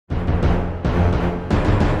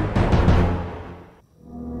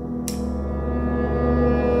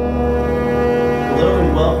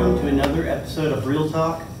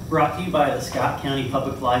brought to you by the Scott County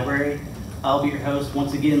Public Library. I'll be your host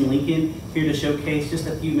once again, Lincoln, here to showcase just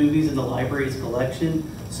a few movies in the library's collection,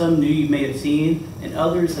 some new you may have seen, and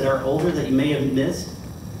others that are older that you may have missed.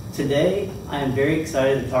 Today, I am very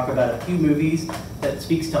excited to talk about a few movies that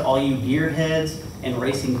speaks to all you gearheads and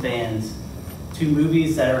racing fans. Two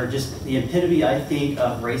movies that are just the epitome, I think,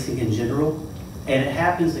 of racing in general. And it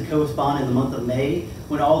happens to correspond in the month of May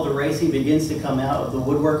when all the racing begins to come out of the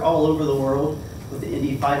woodwork all over the world with the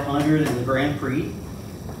Indy 500 and the Grand Prix.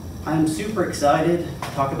 I'm super excited to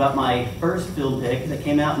talk about my first film pick that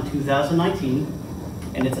came out in 2019.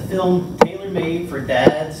 And it's a film tailor-made for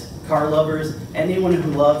dads, car lovers, anyone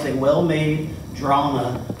who loves a well-made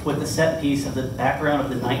drama with the set piece of the background of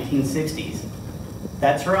the 1960s.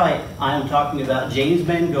 That's right, I am talking about James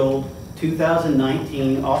Mangold's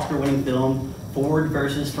 2019 Oscar-winning film, Ford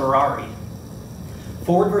versus Ferrari.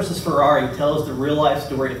 Ford versus Ferrari tells the real-life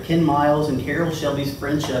story of Ken Miles and Carroll Shelby's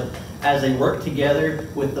friendship as they work together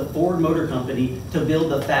with the Ford Motor Company to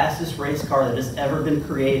build the fastest race car that has ever been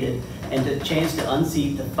created and the chance to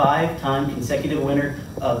unseat the 5-time consecutive winner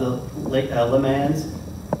of the Le Mans,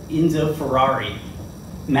 Enzo Ferrari.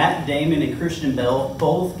 Matt Damon and Christian Bale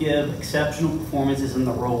both give exceptional performances in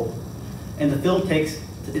the role. And the film takes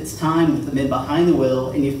its time with the men behind the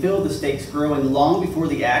wheel, and you feel the stakes growing long before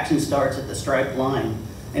the action starts at the striped line.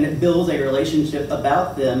 And it builds a relationship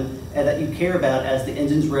about them and that you care about as the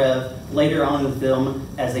engines rev later on in the film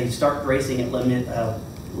as they start racing at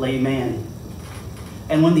Le Mans.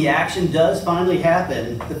 And when the action does finally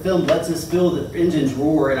happen, the film lets us feel the engines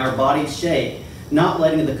roar and our bodies shake, not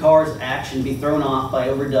letting the car's action be thrown off by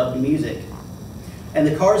overdubbed music. And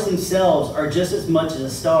the cars themselves are just as much as a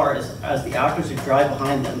star as the actors who drive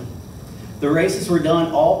behind them. The races were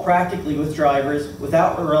done all practically with drivers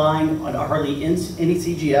without relying on hardly any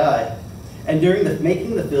CGI. And during the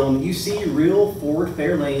making of the film, you see real Ford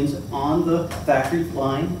Fairlanes on the factory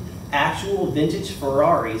line. Actual vintage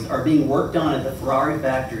Ferraris are being worked on at the Ferrari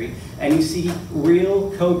factory, and you see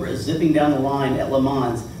real Cobras zipping down the line at Le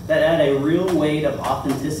Mans that add a real weight of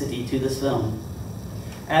authenticity to this film.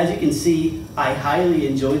 As you can see, I highly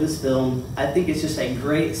enjoy this film. I think it's just a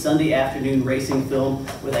great Sunday afternoon racing film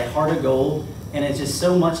with a heart of gold, and it's just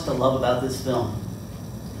so much to love about this film.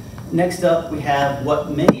 Next up, we have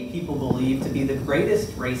what many people believe to be the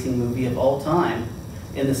greatest racing movie of all time,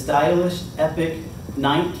 in the stylish, epic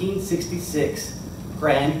 1966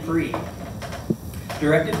 Grand Prix.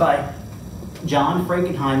 Directed by John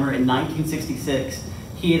Frankenheimer in 1966,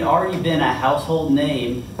 he had already been a household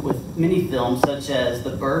name with many films such as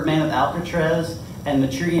The Birdman of Alcatraz and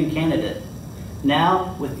Manchurian Candidate.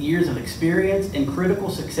 Now, with years of experience and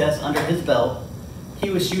critical success under his belt,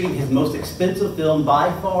 he was shooting his most expensive film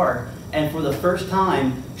by far, and for the first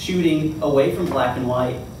time, shooting away from black and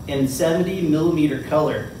white in 70mm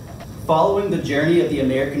color. Following the journey of the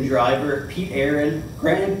American driver, Pete Aaron,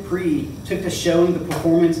 Grand Prix took to showing the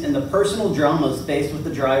performance and the personal dramas faced with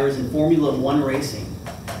the drivers in Formula One racing.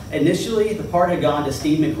 Initially, the part had gone to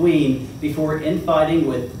Steve McQueen before infighting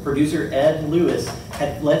with producer Ed Lewis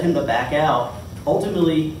had led him to back out,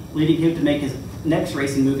 ultimately leading him to make his next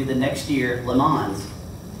racing movie the next year, Le Mans.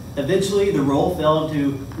 Eventually, the role fell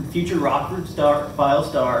to future Rockford File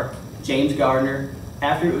star James Garner,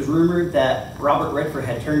 after it was rumored that Robert Redford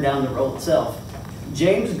had turned down the role itself.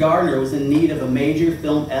 James Garner was in need of a major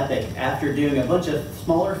film epic after doing a bunch of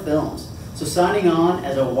smaller films, so signing on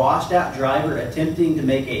as a washed-out driver attempting to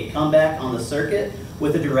make a comeback on the circuit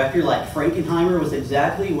with a director like Frankenheimer was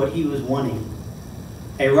exactly what he was wanting.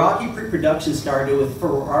 A rocky pre-production started with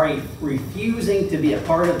Ferrari refusing to be a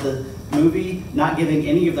part of the movie, not giving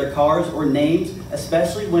any of their cars or names,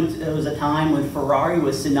 especially when it was a time when Ferrari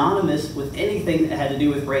was synonymous with anything that had to do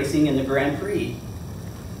with racing in the Grand Prix.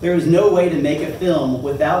 There was no way to make a film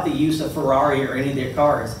without the use of Ferrari or any of their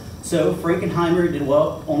cars, so Frankenheimer did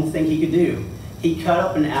what only thing he could do. He cut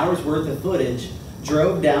up an hour's worth of footage,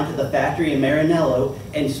 drove down to the factory in Maranello,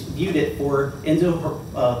 and viewed it for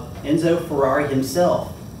Enzo Ferrari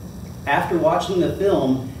himself. After watching the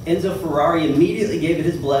film, Enzo Ferrari immediately gave it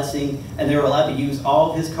his blessing, and they were allowed to use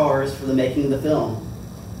all of his cars for the making of the film.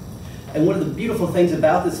 And one of the beautiful things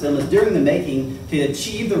about this film is during the making, to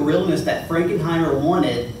achieve the realness that Frankenheimer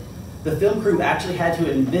wanted, the film crew actually had to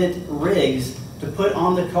invent rigs to put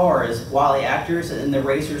on the cars while the actors and the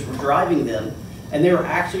racers were driving them. And they were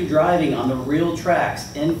actually driving on the real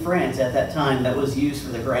tracks in France at that time that was used for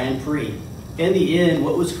the Grand Prix. In the end,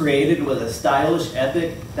 what was created was a stylish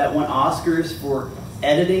epic that won Oscars for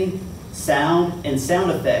editing, sound, and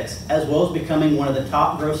sound effects, as well as becoming one of the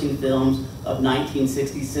top grossing films of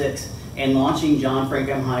 1966 and launching John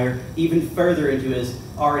Frankenheimer even further into his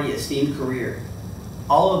already esteemed career.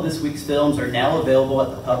 All of this week's films are now available at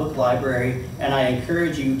the public library, and I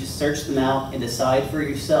encourage you to search them out and decide for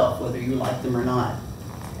yourself whether you like them or not.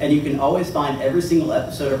 And you can always find every single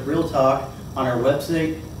episode of Real Talk on our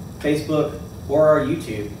website, Facebook, or our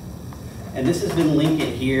YouTube. And this has been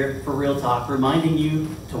Lincoln here for Real Talk, reminding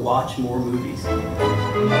you to watch more movies.